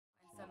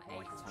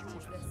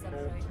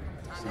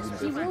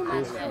Thank you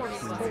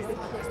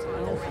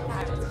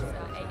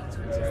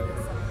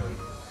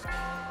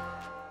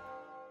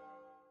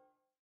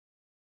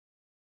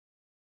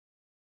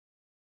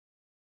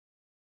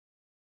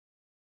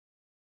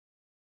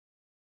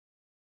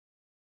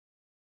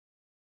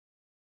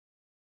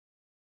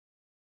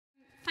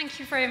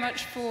very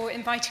much for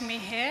inviting me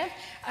here.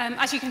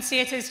 As you can see,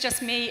 it is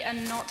just me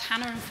and not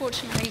Hannah.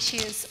 Unfortunately, she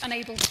is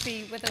unable to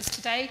be with us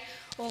today,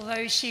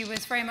 although she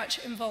was very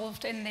much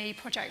involved in the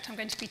project I'm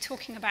going to be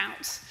talking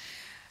about.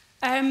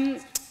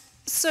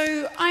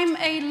 So I'm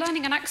a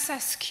Learning and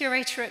Access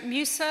Curator at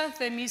MUSA,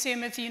 the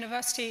Museum of the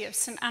University of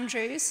St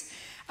Andrews.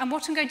 And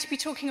what I'm going to be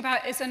talking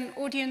about is an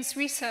audience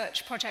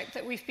research project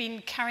that we've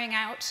been carrying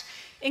out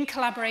in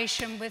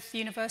collaboration with the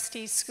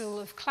University's School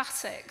of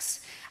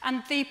Classics.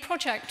 And the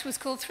project was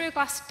called Through a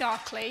Glass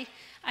Darkly,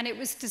 and it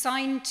was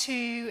designed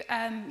to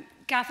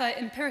gather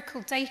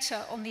empirical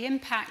data on the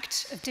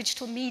impact of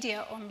digital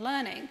media on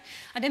learning,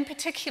 and in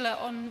particular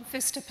on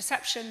visitor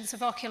perceptions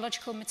of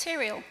archaeological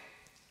material.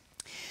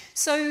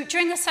 So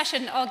during this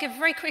session, I'll give a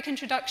very quick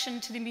introduction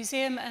to the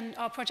museum and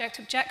our project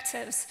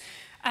objectives,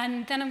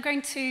 and then I'm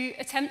going to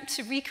attempt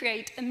to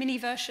recreate a mini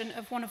version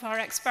of one of our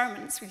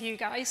experiments with you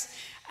guys,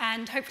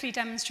 and hopefully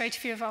demonstrate a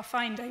few of our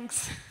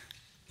findings.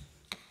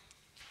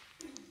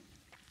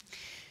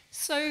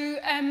 So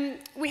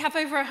we have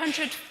over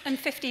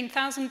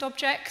 115,000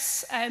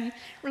 objects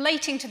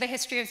relating to the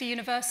history of the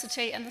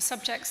university and the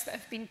subjects that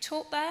have been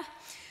taught there.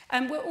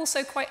 We're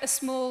also quite a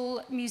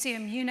small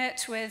museum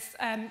unit with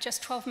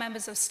just 12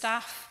 members of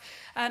staff,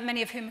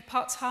 many of whom are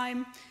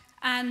part-time.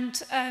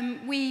 And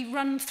we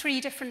run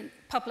 3 different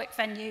public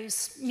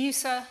venues: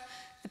 MUSA,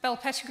 the Bell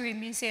Pettigrew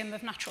Museum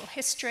of Natural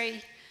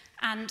History,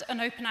 and an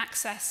open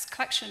access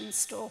collections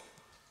store.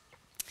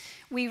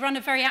 We run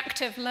a very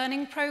active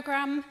learning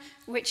program,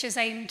 which is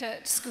aimed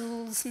at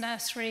schools,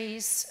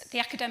 nurseries, the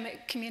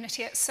academic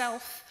community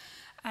itself,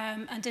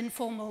 and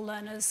informal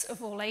learners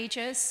of all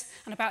ages,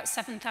 and about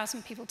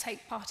 7,000 people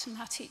take part in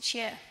that each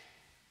year.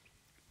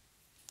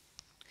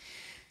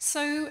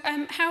 So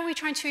how are we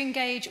trying to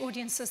engage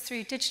audiences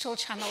through digital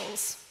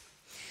channels?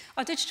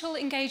 Our digital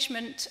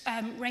engagement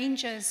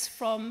ranges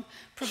from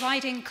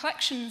providing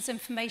collections,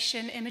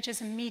 information,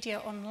 images and media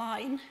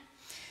online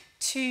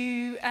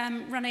to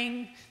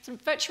running sort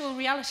of virtual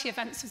reality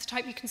events of the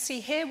type you can see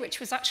here, which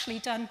was actually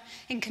done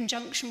in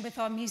conjunction with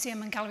our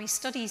museum and gallery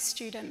studies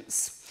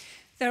students.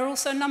 There are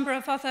also a number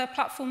of other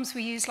platforms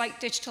we use,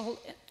 like digital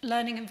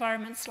learning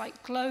environments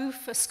like Glow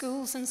for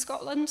schools in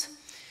Scotland.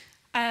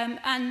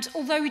 And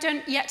although we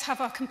don't yet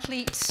have our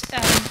complete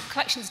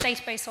collections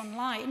database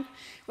online,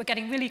 we're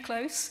getting really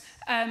close.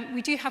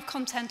 We do have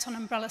content on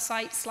umbrella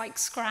sites like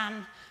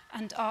Scran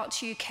and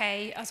Art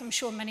UK, as I'm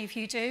sure many of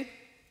you do.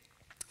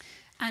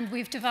 And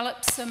we've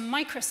developed some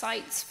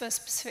microsites for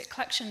specific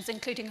collections,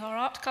 including our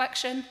art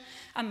collection,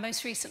 and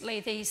most recently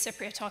the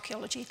Cypriot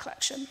archaeology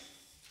collection.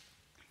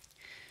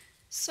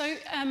 So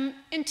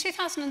in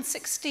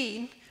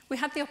 2016, we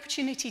had the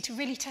opportunity to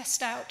really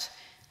test out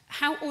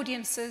how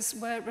audiences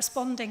were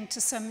responding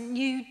to some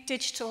new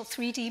digital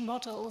 3D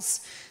models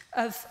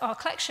of our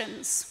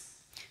collections.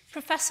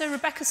 Professor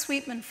Rebecca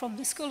Sweetman from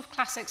the School of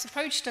Classics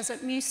approached us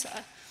at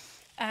MUSA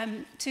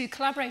to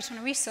collaborate on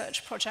a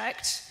research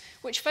project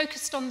which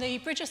focused on the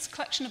Bridges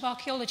collection of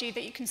archaeology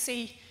that you can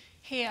see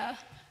here.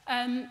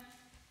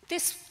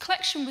 This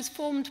collection was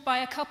formed by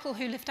a couple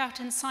who lived out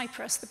in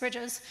Cyprus, the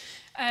Bridges,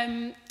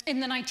 in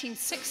the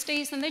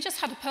 1960s, and they just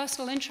had a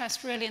personal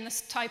interest really in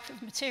this type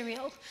of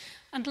material,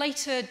 and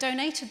later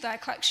donated their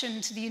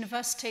collection to the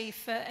university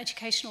for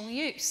educational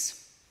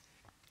use.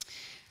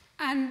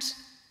 And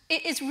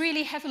it is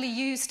really heavily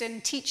used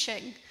in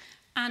teaching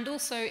and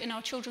also in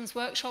our children's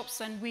workshops,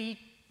 and we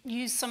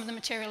use some of the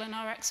material in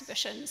our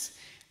exhibitions.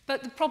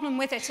 But the problem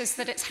with it is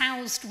that it's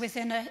housed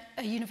within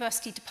a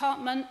university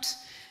department,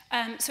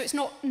 so it's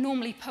not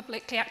normally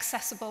publicly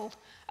accessible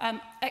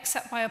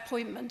except by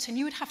appointment, and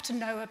you would have to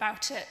know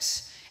about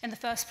it in the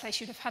first place.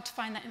 You'd have had to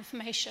find that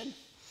information.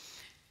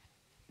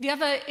 The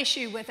other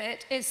issue with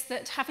it is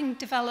that having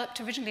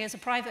developed originally as a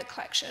private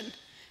collection,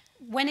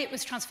 when it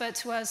was transferred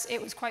to us, it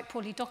was quite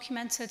poorly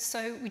documented,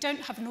 so we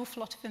don't have an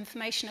awful lot of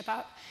information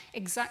about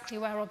exactly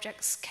where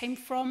objects came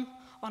from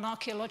on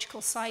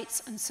archaeological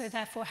sites, and so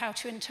therefore how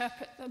to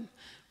interpret them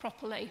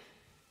properly.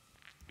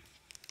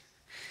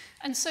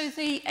 And so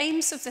the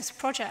aims of this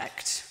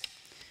project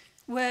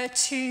were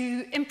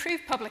to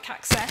improve public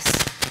access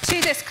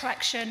to this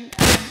collection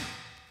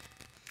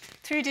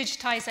through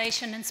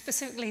digitization and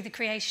specifically the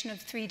creation of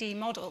 3D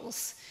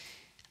models,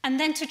 and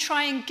then to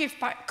try and give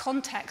back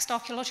context,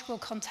 archaeological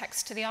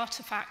context, to the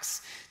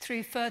artifacts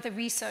through further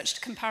research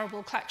to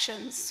comparable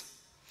collections.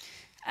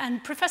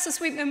 And Professor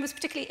Sweetman was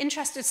particularly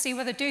interested to see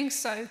whether doing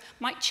so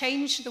might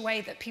change the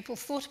way that people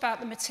thought about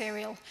the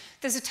material.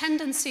 There's a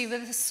tendency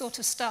with this sort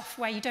of stuff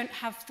where you don't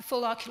have the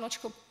full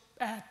archaeological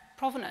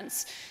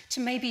provenance to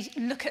maybe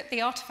look at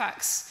the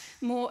artifacts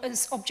more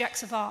as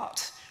objects of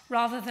art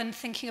rather than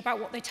thinking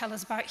about what they tell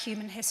us about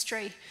human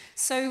history.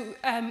 So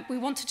we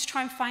wanted to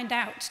try and find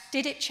out,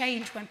 did it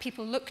change when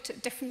people looked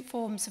at different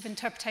forms of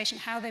interpretation,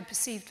 how they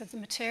perceived of the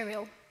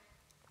material?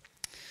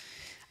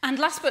 And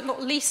last but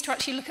not least, to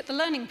actually look at the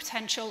learning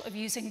potential of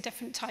using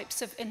different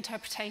types of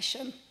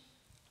interpretation.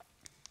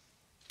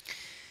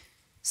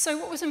 So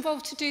what was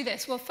involved to do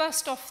this? Well,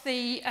 first off,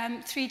 the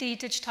 3D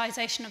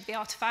digitization of the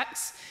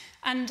artifacts.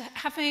 And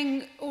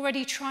having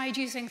already tried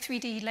using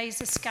 3D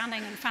laser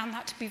scanning and found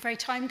that to be very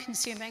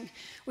time-consuming,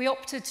 we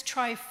opted to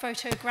try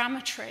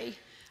photogrammetry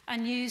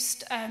and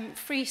used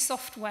free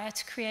software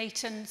to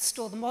create and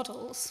store the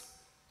models.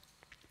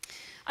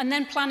 And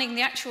then planning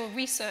the actual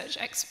research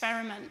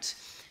experiment.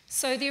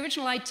 So the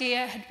original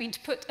idea had been to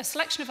put a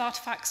selection of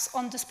artifacts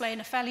on display in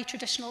a fairly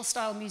traditional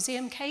style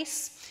museum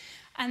case,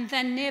 and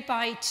then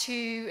nearby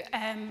to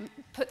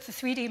put the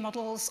 3D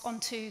models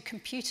onto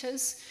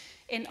computers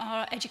in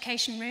our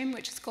education room,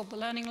 which is called the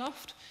Learning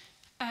Loft,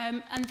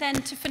 and then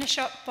to finish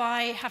up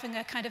by having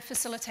a kind of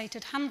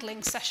facilitated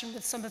handling session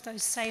with some of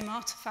those same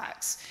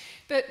artifacts.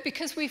 But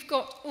because we've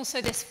got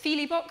also this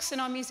Feely box in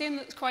our museum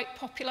that's quite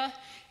popular,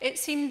 it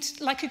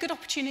seemed like a good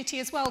opportunity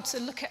as well to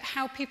look at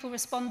how people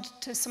respond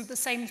to some of the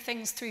same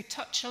things through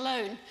touch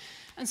alone.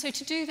 And so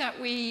to do that,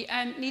 we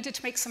needed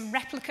to make some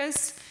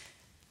replicas,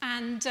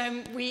 and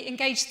we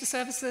engaged the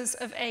services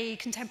of a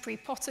contemporary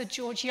potter,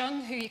 George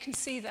Young, who you can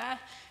see there.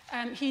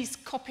 He's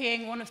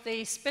copying one of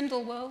the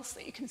spindle whorls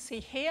that you can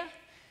see here.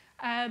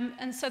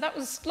 And so that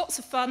was lots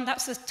of fun.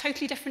 That's a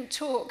totally different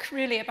talk,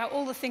 really, about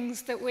all the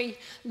things that we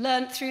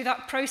learned through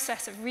that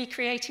process of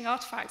recreating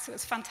artifacts. It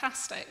was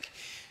fantastic.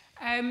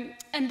 And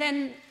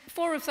then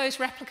 4 of those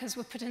replicas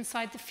were put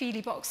inside the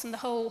Feely box, and the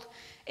whole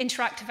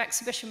interactive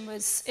exhibition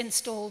was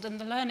installed in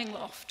the Learning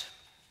Loft.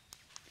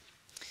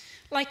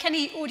 Like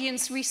any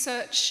audience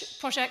research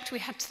project, we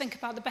had to think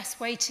about the best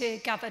way to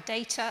gather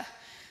data,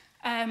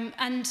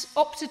 and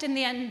opted in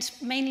the end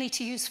mainly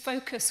to use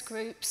focus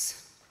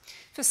groups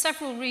for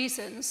several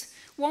reasons.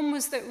 One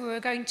was that we were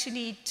going to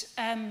need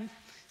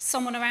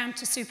someone around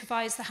to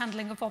supervise the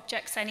handling of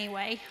objects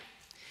anyway.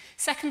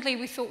 Secondly,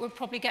 we thought we'd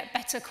probably get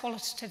better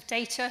qualitative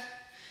data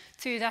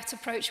through that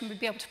approach, and we'd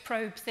be able to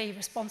probe the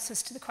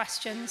responses to the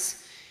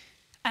questions.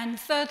 And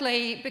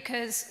thirdly,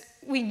 because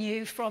we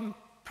knew from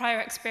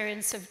prior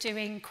experience of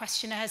doing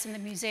questionnaires in the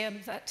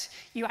museum that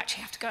you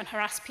actually have to go and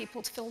harass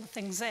people to fill the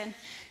things in.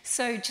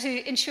 So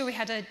to ensure we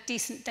had a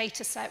decent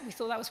data set, we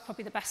thought that was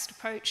probably the best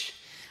approach.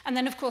 And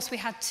then, of course, we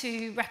had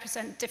to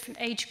represent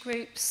different age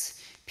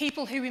groups,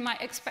 people who we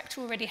might expect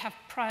to already have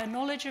prior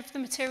knowledge of the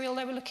material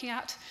they were looking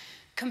at,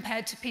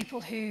 compared to people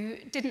who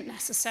didn't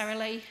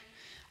necessarily,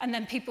 and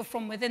then people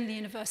from within the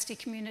university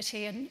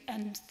community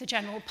and the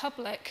general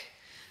public.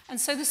 And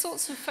so the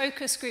sorts of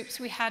focus groups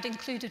we had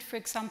included, for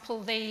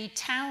example, the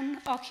Town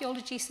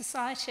Archaeology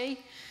Society,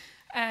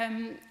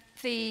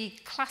 the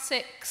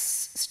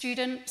classics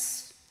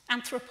students,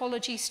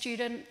 anthropology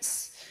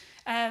students,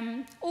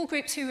 all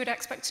groups who would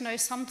expect to know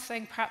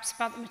something perhaps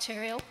about the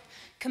material,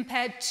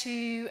 compared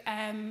to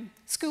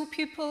school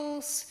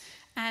pupils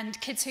and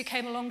kids who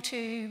came along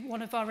to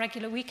one of our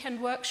regular weekend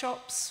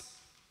workshops.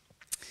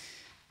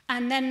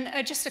 And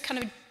then just a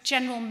kind of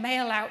general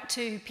mail out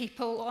to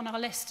people on our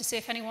list to see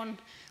if anyone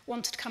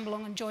wanted to come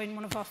along and join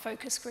one of our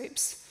focus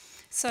groups.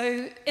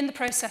 So in the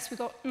process, we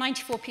got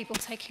 94 people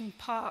taking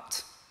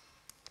part.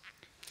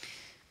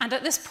 And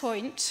at this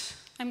point,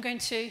 I'm going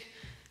to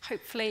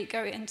hopefully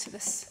go into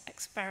this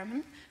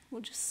experiment.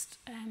 We'll just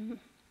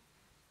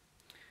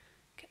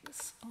get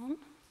this on.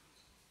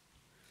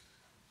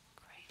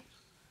 Great.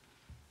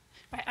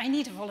 Right, I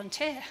need a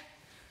volunteer.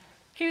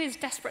 Who is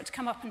desperate to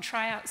come up and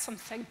try out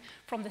something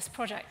from this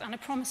project? And I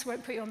promise I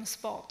won't put you on the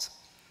spot.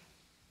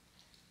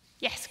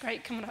 Yes,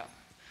 great, come on up.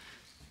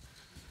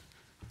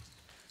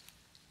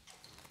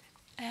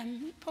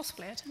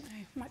 Possibly, I don't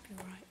know, might be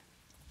all right.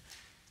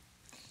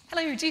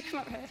 Hello, do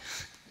come up here.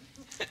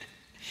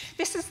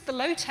 This is the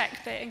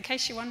low-tech bit, in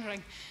case you're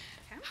wondering.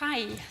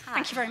 Hi,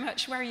 thank you very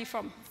much. Where are you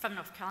from? From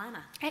North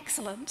Carolina.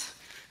 Excellent.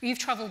 Well, you've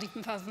travelled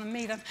even further than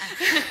me then.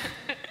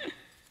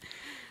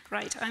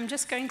 Right, I'm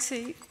just going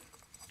to,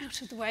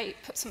 out of the way,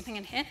 put something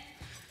in here.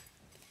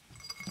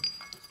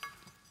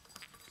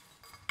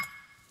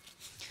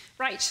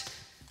 Right,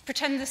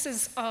 pretend this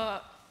is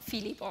our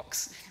Feely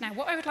box. Now,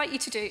 what I would like you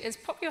to do is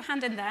pop your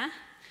hand in there,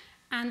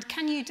 and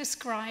can you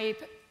describe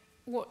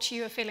what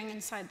you are feeling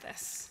inside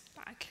this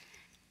bag?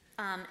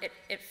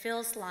 It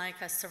feels like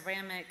a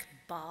ceramic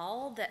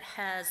ball that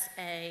has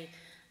a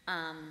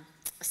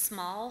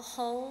small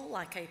hole,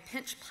 like a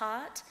pinch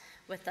pot,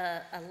 with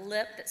a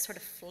lip that sort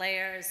of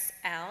flares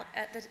out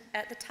at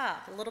the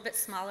top, a little bit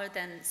smaller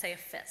than, say, a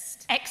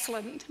fist.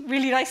 Excellent.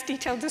 Really nice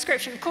detailed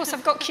description. Of course,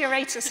 I've got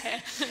curators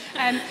here.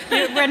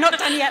 We're not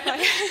done yet,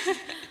 though.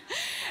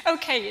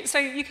 Okay, so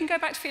you can go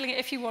back to feeling it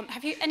if you want.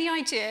 Have you any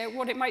idea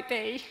what it might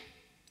be?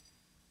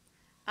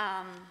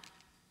 Well,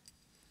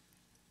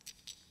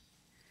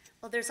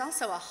 there's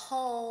also a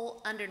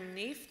hole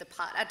underneath the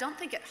pot. I don't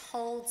think it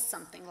holds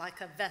something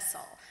like a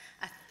vessel.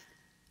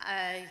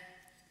 I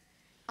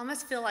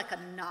almost feel like a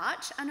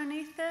notch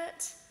underneath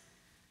it.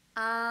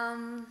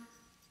 It's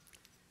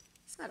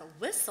not a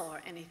whistle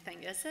or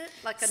anything, is it?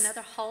 Like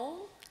another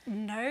hole?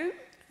 No,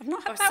 I've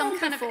not had Or that some one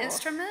kind before. of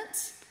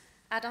instrument?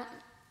 I don't...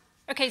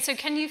 Okay, so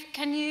can you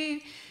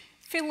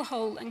feel the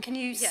hole and can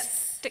you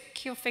Yes.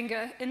 stick your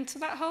finger into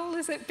that hole?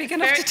 Is it big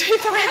enough to do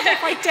that?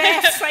 If I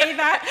dare say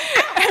that.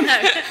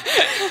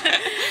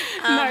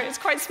 No, it's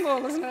quite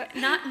small, isn't it?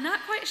 Not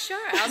quite sure.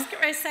 I was getting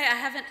ready to say I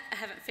haven't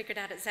figured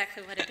out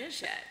exactly what it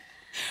is yet.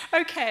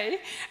 Okay,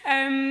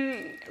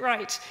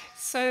 right.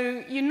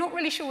 So you're not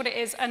really sure what it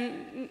is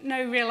and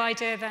no real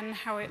idea then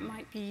how it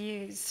might be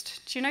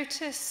used. Do you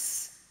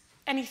notice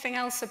anything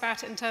else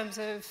about it in terms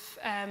of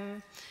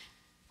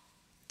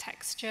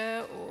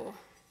texture or?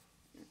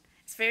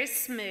 It's very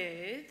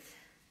smooth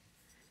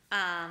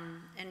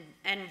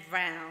and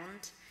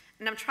round.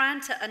 And I'm trying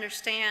to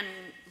understand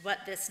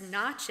what this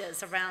notch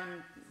is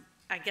around,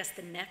 I guess,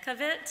 the neck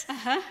of it.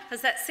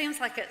 Because that seems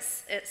like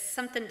it's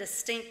something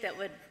distinct that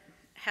would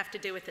have to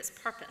do with its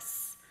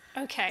purpose.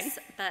 Okay.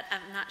 But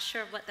I'm not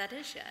sure what that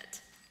is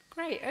yet.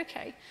 Great,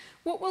 okay.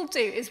 What we'll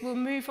do is we'll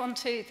move on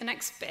to the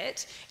next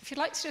bit. If you'd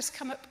like to just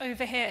come up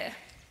over here.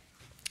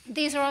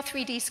 These are our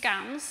 3D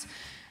scans.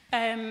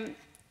 And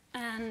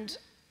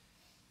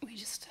we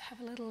just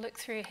have a little look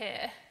through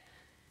here.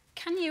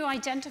 Can you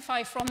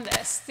identify from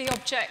this the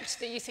object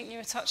that you think you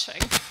were touching?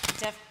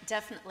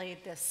 Definitely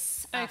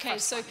this. Okay,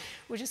 so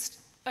we'll just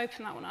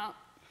open that one up.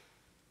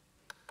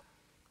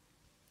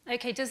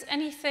 Okay, does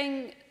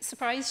anything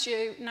surprise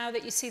you now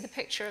that you see the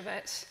picture of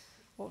it?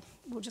 Or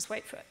we'll just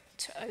wait for it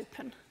to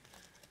open.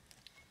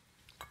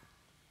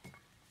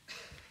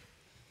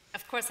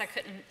 Of course, I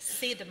couldn't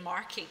see the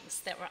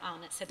markings that were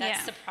on it, so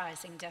that's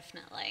surprising,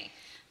 definitely.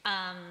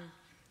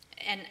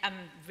 And am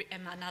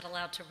I not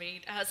allowed to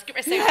read? I was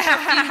going to say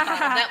perfume bottle.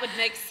 That would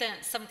make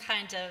sense, some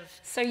kind of...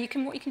 So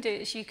what you can do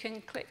is you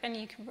can click and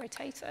you can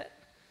rotate it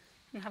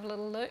and have a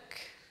little look.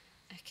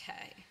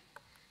 Okay.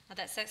 Well,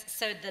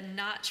 so the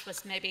notch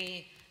was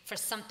maybe for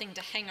something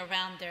to hang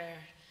around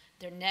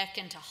their neck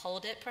and to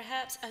hold it,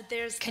 perhaps? Oh,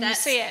 Can you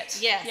see it?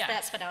 Yes,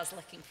 that's what I was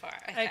looking for.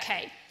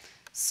 Okay.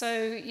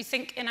 So you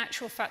think, in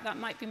actual fact, that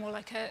might be more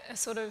like a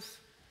sort of,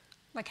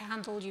 like a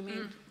handle, you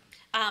mean?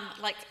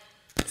 Like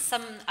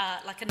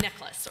a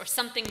necklace or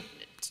something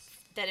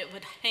that it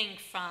would hang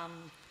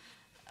from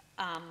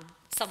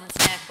someone's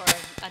neck or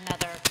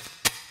another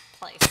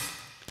place.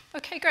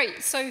 Okay,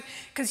 great. So,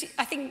 because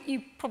I think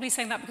you're probably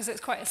saying that because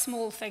it's quite a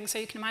small thing, so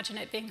you can imagine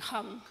it being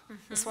hung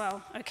as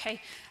well. Okay.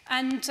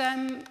 And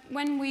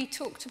when we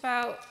talked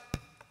about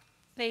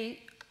the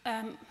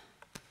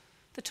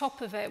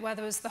top of it, where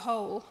there was the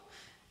hole,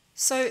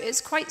 so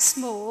it's quite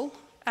small,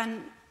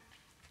 and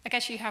I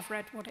guess you have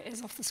read what it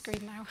is off the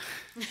screen now.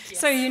 Yes.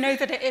 So you know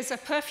that it is a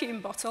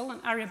perfume bottle, an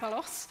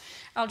Aribalos.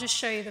 I'll just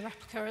show you the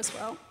replica as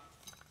well.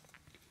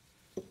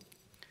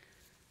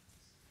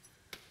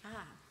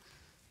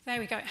 There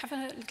we go. Have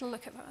a little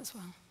look at that as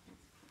well.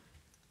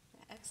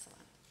 Excellent.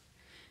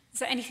 Is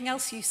there anything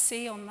else you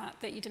see on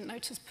that you didn't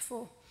notice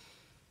before?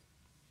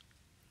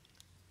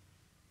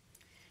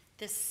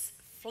 This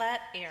flat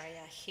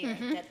area here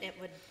that it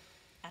would,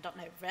 I don't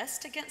know,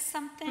 rest against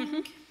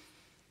something.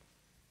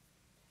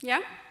 Yeah.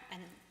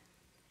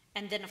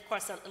 And then, of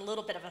course, a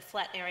little bit of a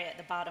flat area at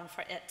the bottom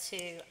for it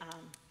to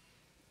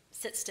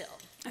sit still.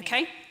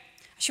 Okay.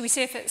 Should we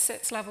see if it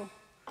sits level?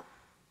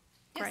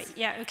 Great,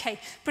 yeah, okay,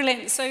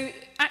 brilliant. So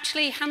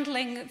actually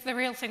handling the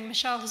real thing,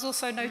 Michelle has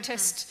also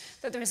noticed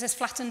that there is this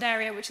flattened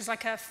area, which is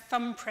like a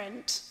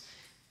thumbprint.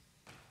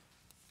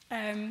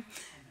 And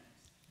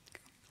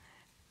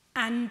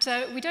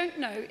we don't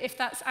know if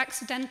that's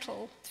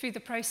accidental through the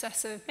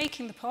process of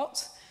making the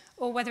pot,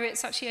 or whether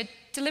it's actually a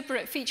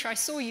deliberate feature. I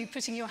saw you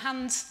putting your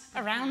hands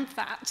around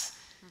that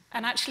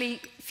and actually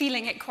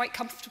feeling it quite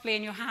comfortably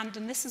in your hand.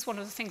 And this is one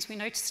of the things we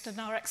noticed in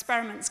our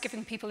experiments,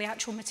 giving people the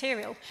actual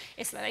material,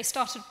 is that they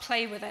started to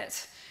play with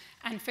it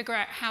and figure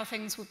out how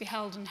things would be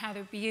held and how they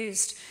would be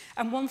used.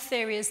 And one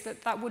theory is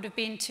that that would have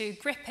been to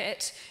grip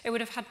it. It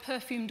would have had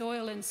perfumed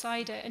oil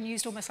inside it and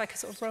used almost like a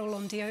sort of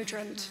roll-on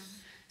deodorant.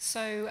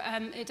 So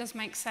it does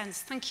make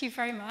sense. Thank you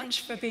very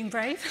much for being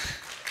brave.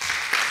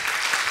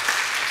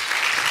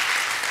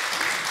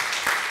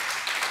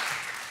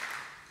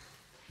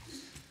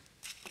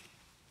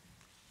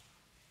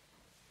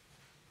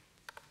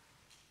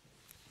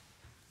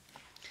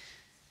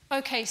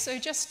 Okay, so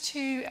just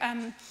to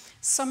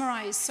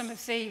summarize some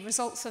of the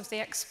results of the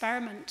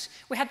experiment,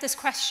 we had this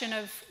question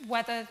of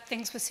whether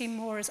things were seen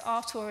more as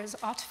art or as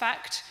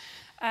artifact,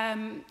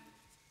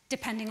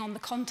 depending on the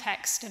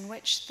context in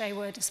which they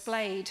were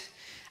displayed.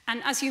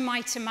 And as you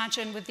might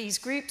imagine with these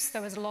groups,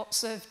 there was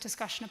lots of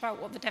discussion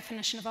about what the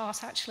definition of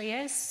art actually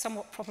is,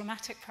 somewhat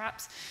problematic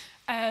perhaps,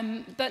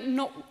 but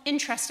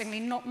interestingly,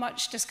 not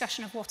much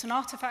discussion of what an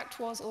artifact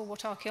was or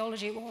what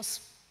archaeology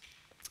was.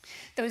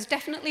 There was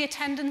definitely a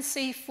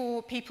tendency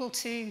for people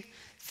to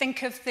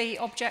think of the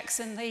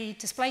objects in the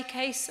display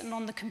case and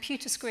on the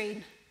computer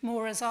screen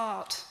more as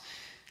art.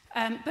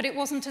 But it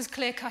wasn't as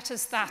clear-cut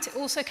as that. It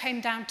also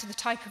came down to the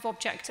type of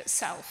object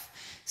itself.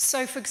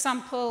 So, for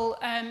example,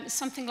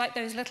 something like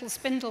those little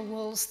spindle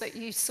wheels that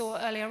you saw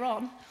earlier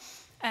on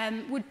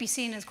would be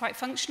seen as quite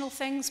functional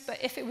things, but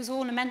if it was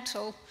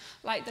ornamental,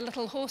 like the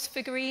little horse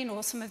figurine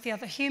or some of the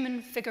other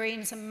human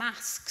figurines and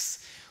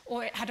masks,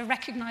 or it had a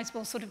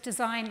recognizable sort of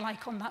design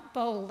like on that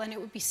bowl, then it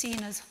would be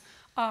seen as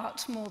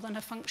art more than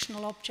a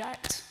functional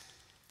object.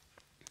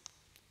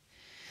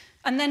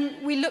 And then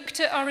we looked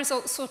at our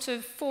results sort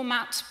of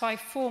format by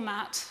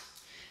format,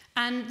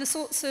 and the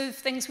sorts of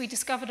things we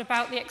discovered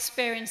about the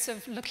experience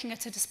of looking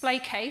at a display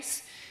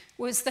case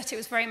was that it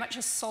was very much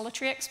a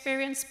solitary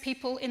experience.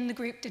 People in the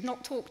group did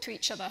not talk to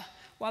each other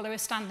while they were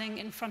standing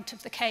in front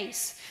of the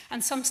case.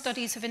 And some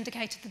studies have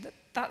indicated that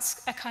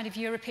that's a kind of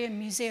European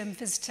museum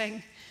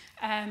visiting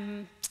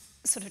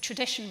sort of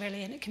tradition,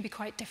 really, and it can be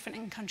quite different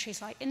in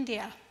countries like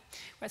India,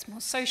 where it's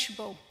more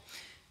sociable.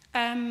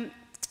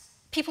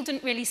 People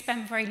didn't really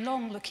spend very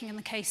long looking in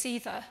the case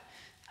either.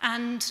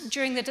 And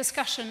during the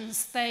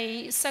discussions,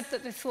 they said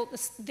that they thought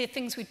the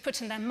things we'd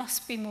put in there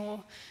must be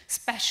more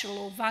special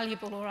or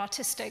valuable or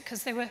artistic,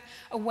 because they were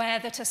aware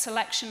that a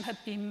selection had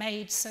been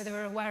made, so they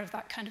were aware of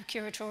that kind of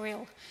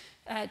curatorial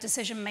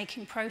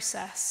decision-making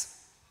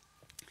process.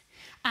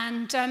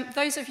 And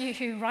those of you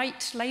who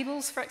write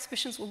labels for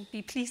exhibitions will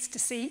be pleased to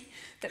see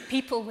that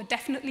people were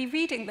definitely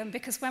reading them,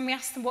 because when we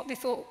asked them what they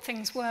thought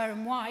things were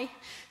and why,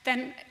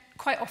 then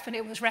quite often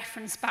it was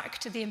referenced back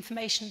to the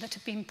information that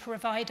had been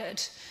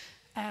provided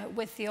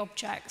with the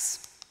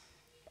objects.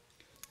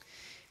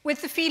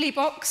 With the Feely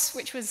box,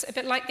 which was a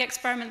bit like the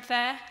experiment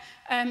there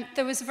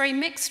was a very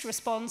mixed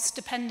response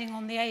depending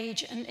on the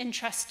age and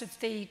interest of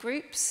the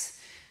groups.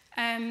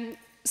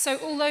 So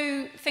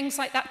although things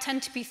like that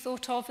tend to be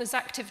thought of as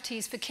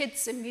activities for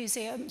kids in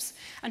museums,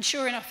 and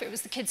sure enough it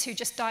was the kids who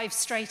just dived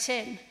straight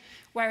in,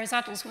 whereas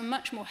adults were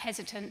much more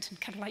hesitant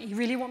and kind of like, you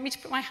really want me to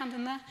put my hand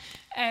in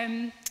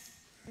there?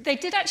 They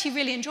did actually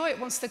really enjoy it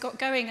once they got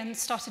going and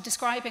started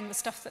describing the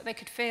stuff that they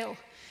could feel.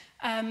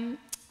 And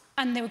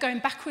they were going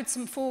backwards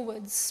and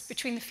forwards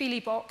between the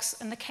Feely box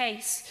and the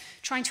case,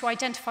 trying to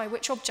identify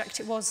which object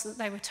it was that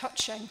they were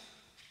touching.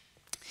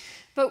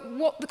 But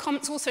what the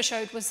comments also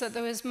showed was that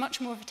there was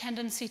much more of a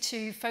tendency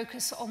to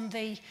focus on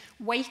the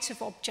weight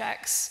of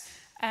objects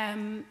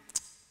and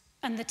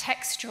the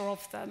texture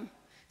of them.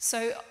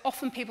 So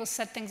often people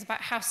said things about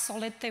how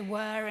solid they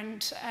were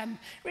and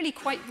really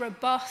quite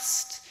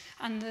robust,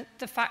 and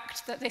the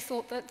fact that they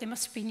thought that they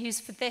must have been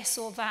used for this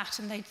or that,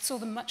 and they saw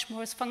them much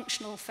more as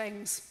functional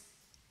things.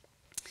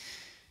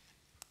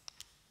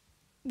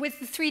 With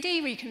the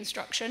 3D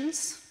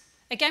reconstructions,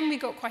 again, we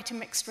got quite a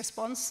mixed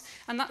response,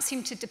 and that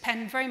seemed to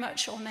depend very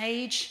much on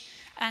age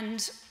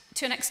and,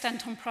 to an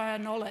extent, on prior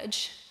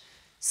knowledge.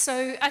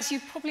 So, as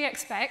you probably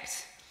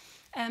expect,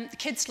 the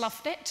kids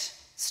loved it.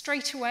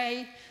 Straight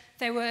away,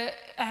 they were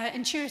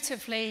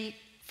intuitively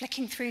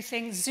flicking through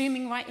things,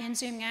 zooming right in,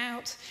 zooming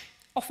out,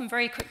 often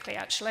very quickly,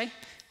 actually.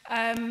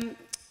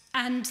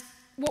 And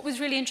what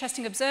was really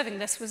interesting observing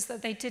this was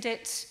that they did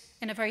it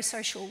in a very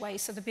social way.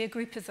 So there'd be a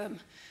group of them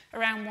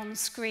around one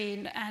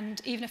screen,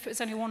 and even if it was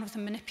only one of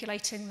them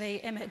manipulating the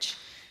image,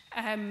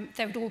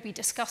 they would all be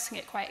discussing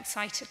it quite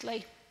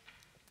excitedly.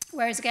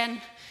 Whereas again,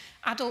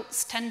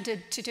 adults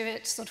tended to do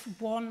it sort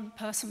of one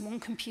person, one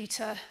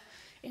computer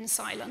in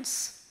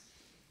silence.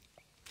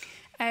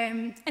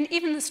 And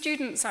even the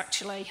students,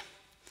 actually,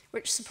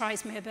 which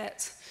surprised me a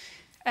bit.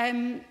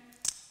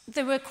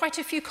 There were quite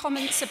a few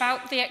comments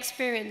about the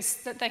experience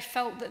that they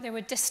felt that they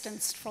were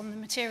distanced from the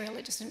material.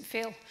 It just didn't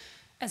feel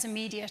as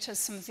immediate as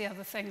some of the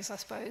other things, I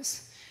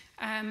suppose.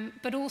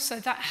 But also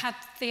that had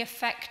the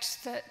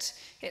effect that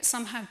it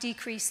somehow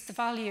decreased the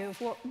value of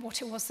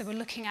what it was they were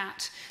looking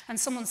at. And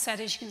someone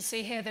said, as you can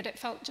see here, that it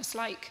felt just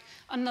like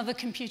another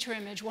computer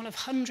image, one of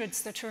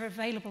hundreds that are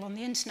available on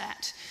the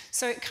internet.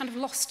 So it kind of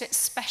lost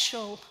its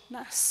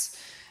specialness.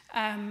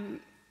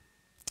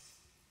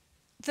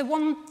 The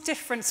one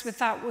difference with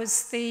that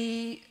was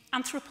the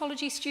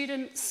anthropology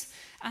students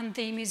and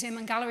the museum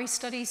and gallery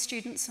studies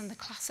students and the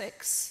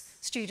classics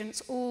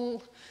students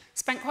all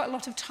spent quite a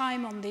lot of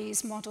time on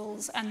these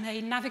models, and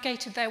they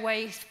navigated their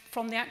way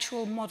from the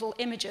actual model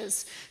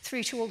images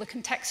through to all the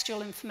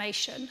contextual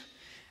information.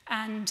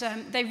 And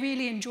they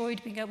really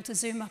enjoyed being able to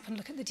zoom up and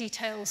look at the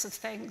details of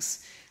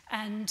things,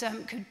 and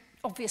could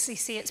obviously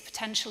see its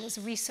potential as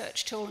a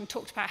research tool, and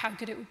talked about how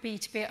good it would be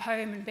to be at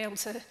home and be able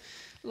to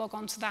log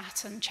on to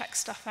that and check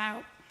stuff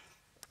out.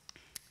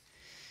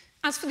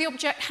 As for the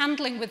object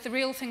handling with the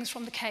real things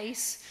from the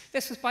case,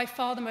 this was by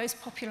far the most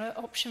popular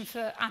option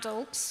for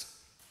adults.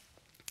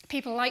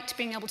 People liked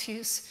being able to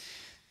use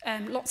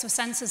lots of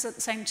sensors at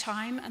the same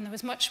time, and there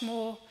was much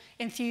more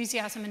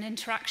enthusiasm and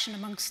interaction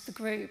amongst the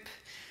group.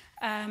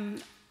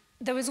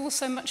 There was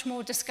also much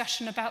more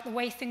discussion about the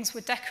way things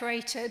were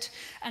decorated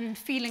and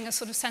feeling a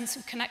sort of sense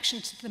of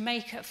connection to the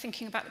maker,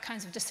 thinking about the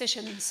kinds of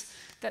decisions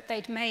that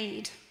they'd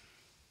made.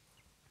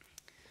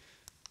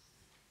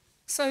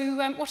 So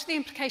what are the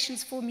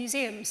implications for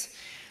museums?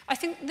 I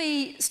think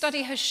the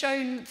study has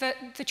shown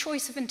that the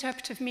choice of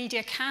interpretive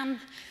media can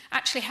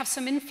actually have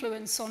some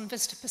influence on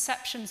visitor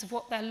perceptions of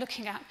what they're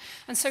looking at.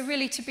 And so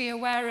really to be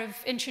aware of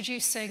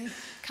introducing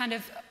kind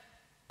of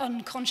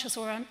unconscious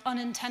or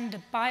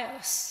unintended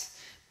bias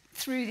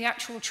through the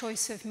actual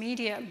choice of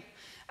medium.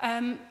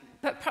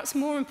 But perhaps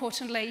more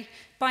importantly,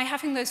 by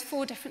having those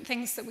 4 different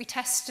things that we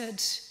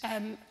tested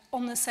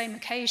on the same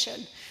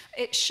occasion,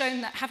 it's shown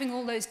that having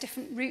all those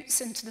different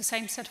routes into the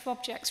same set of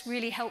objects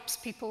really helps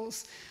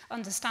people's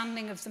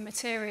understanding of the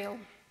material.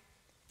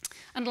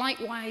 And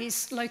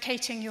likewise,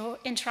 locating your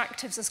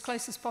interactives as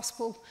close as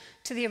possible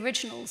to the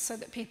originals so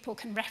that people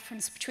can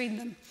reference between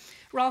them,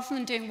 rather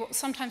than doing what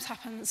sometimes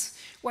happens,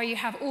 where you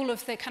have all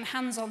of the kind of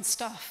hands-on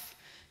stuff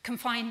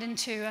confined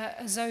into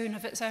a zone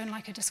of its own,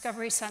 like a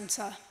discovery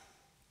centre.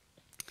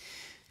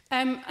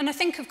 And I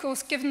think, of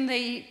course, given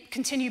the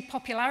continued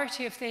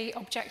popularity of the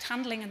object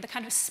handling and the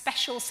kind of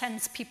special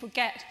sense people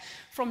get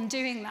from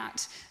doing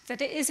that,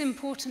 that it is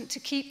important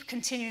to keep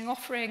continuing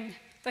offering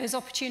those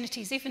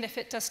opportunities, even if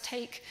it does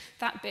take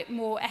that bit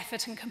more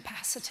effort and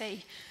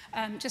capacity,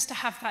 just to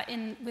have that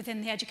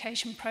within the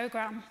education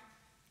programme.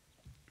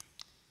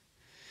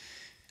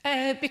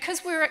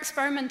 Because we're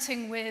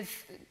experimenting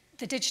with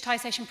the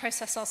digitisation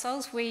process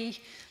ourselves, we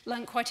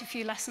learned quite a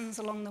few lessons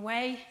along the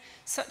way,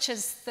 such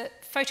as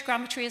that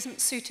photogrammetry isn't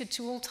suited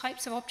to all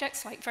types of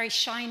objects, like very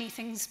shiny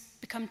things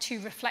become too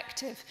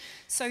reflective.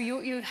 So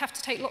you have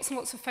to take lots and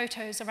lots of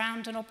photos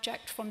around an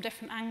object from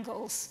different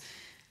angles.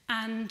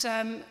 And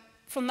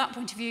from that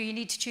point of view, you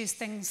need to choose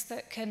things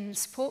that can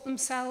support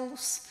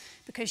themselves,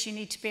 because you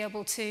need to be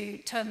able to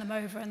turn them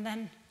over and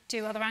then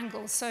do other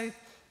angles. So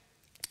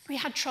we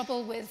had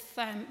trouble with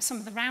some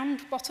of the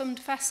round-bottomed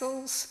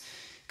vessels,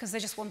 because they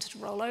just wanted to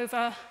roll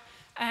over.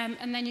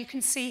 And then you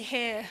can see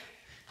here,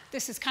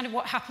 this is kind of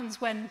what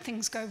happens when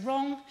things go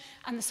wrong,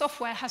 and the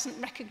software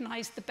hasn't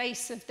recognized the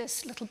base of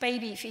this little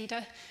baby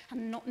feeder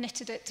and not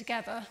knitted it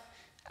together.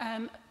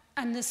 And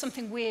there's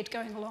something weird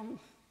going along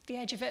the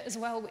edge of it as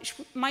well, which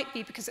might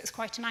be because it's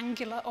quite an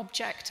angular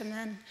object, and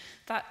then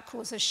that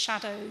causes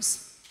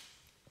shadows.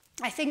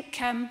 I think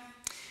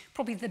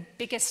probably the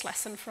biggest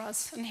lesson for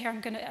us, and here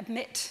I'm going to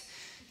admit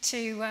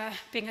to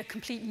being a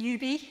complete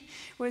newbie,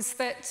 was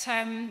that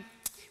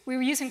we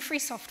were using free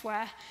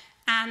software,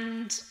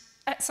 and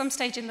at some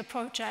stage in the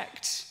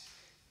project,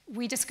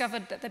 we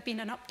discovered that there'd been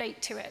an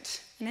update to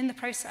it, and in the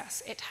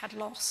process, it had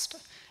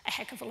lost a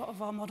heck of a lot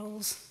of our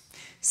models.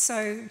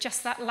 So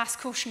just that last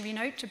cautionary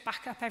note to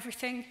back up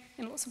everything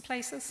in lots of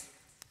places.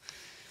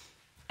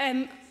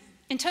 In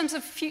terms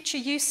of future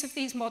use of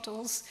these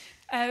models,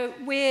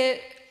 we're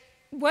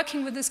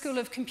working with the School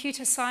of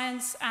Computer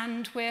Science,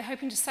 and we're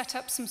hoping to set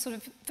up some sort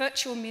of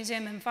virtual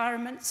museum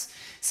environments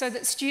so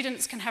that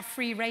students can have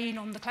free rein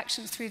on the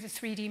collections through the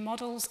 3D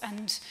models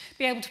and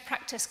be able to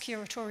practice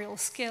curatorial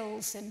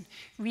skills in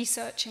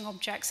researching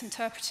objects,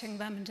 interpreting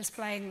them, and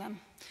displaying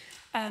them.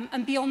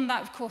 And beyond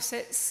that, of course,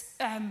 it's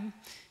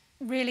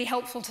really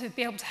helpful to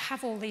be able to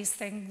have all these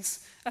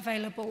things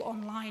available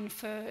online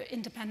for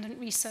independent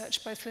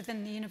research, both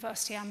within the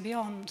university and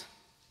beyond.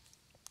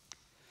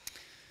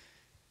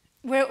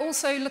 We're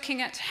also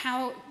looking at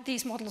how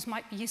these models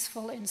might be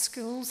useful in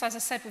schools. As I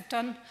said, we've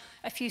done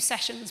a few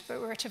sessions,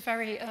 but we're at a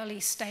very early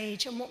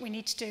stage, and what we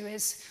need to do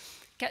is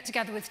get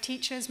together with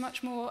teachers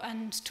much more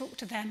and talk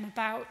to them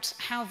about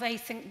how they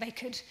think they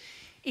could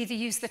either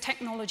use the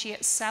technology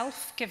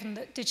itself, given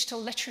that digital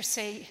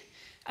literacy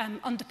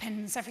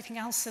underpins everything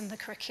else in the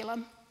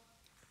curriculum.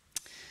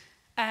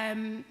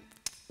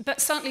 But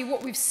certainly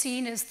what we've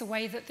seen is the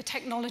way that the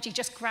technology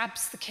just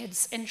grabs the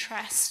kids'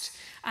 interest.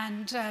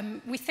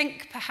 And we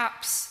think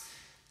perhaps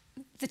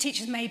the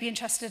teachers may be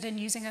interested in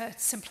using a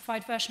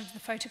simplified version of the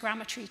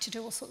photogrammetry to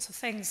do all sorts of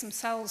things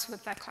themselves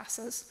with their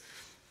classes.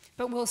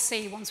 But we'll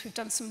see once we've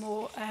done some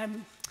more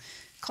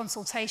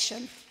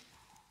consultation.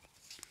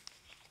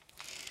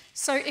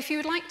 So if you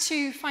would like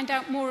to find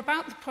out more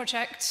about the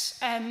project,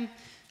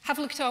 have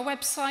a look at our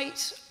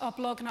website, our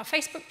blog, and our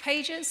Facebook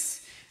pages.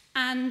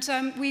 And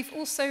we've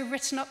also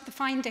written up the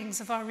findings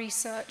of our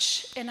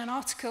research in an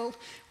article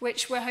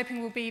which we're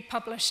hoping will be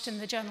published in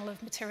the Journal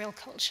of Material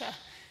Culture.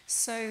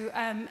 So,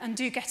 and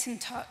do get in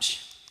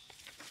touch.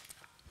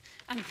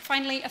 And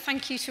finally, a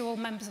thank you to all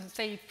members of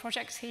the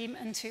project team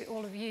and to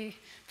all of you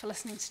for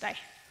listening today.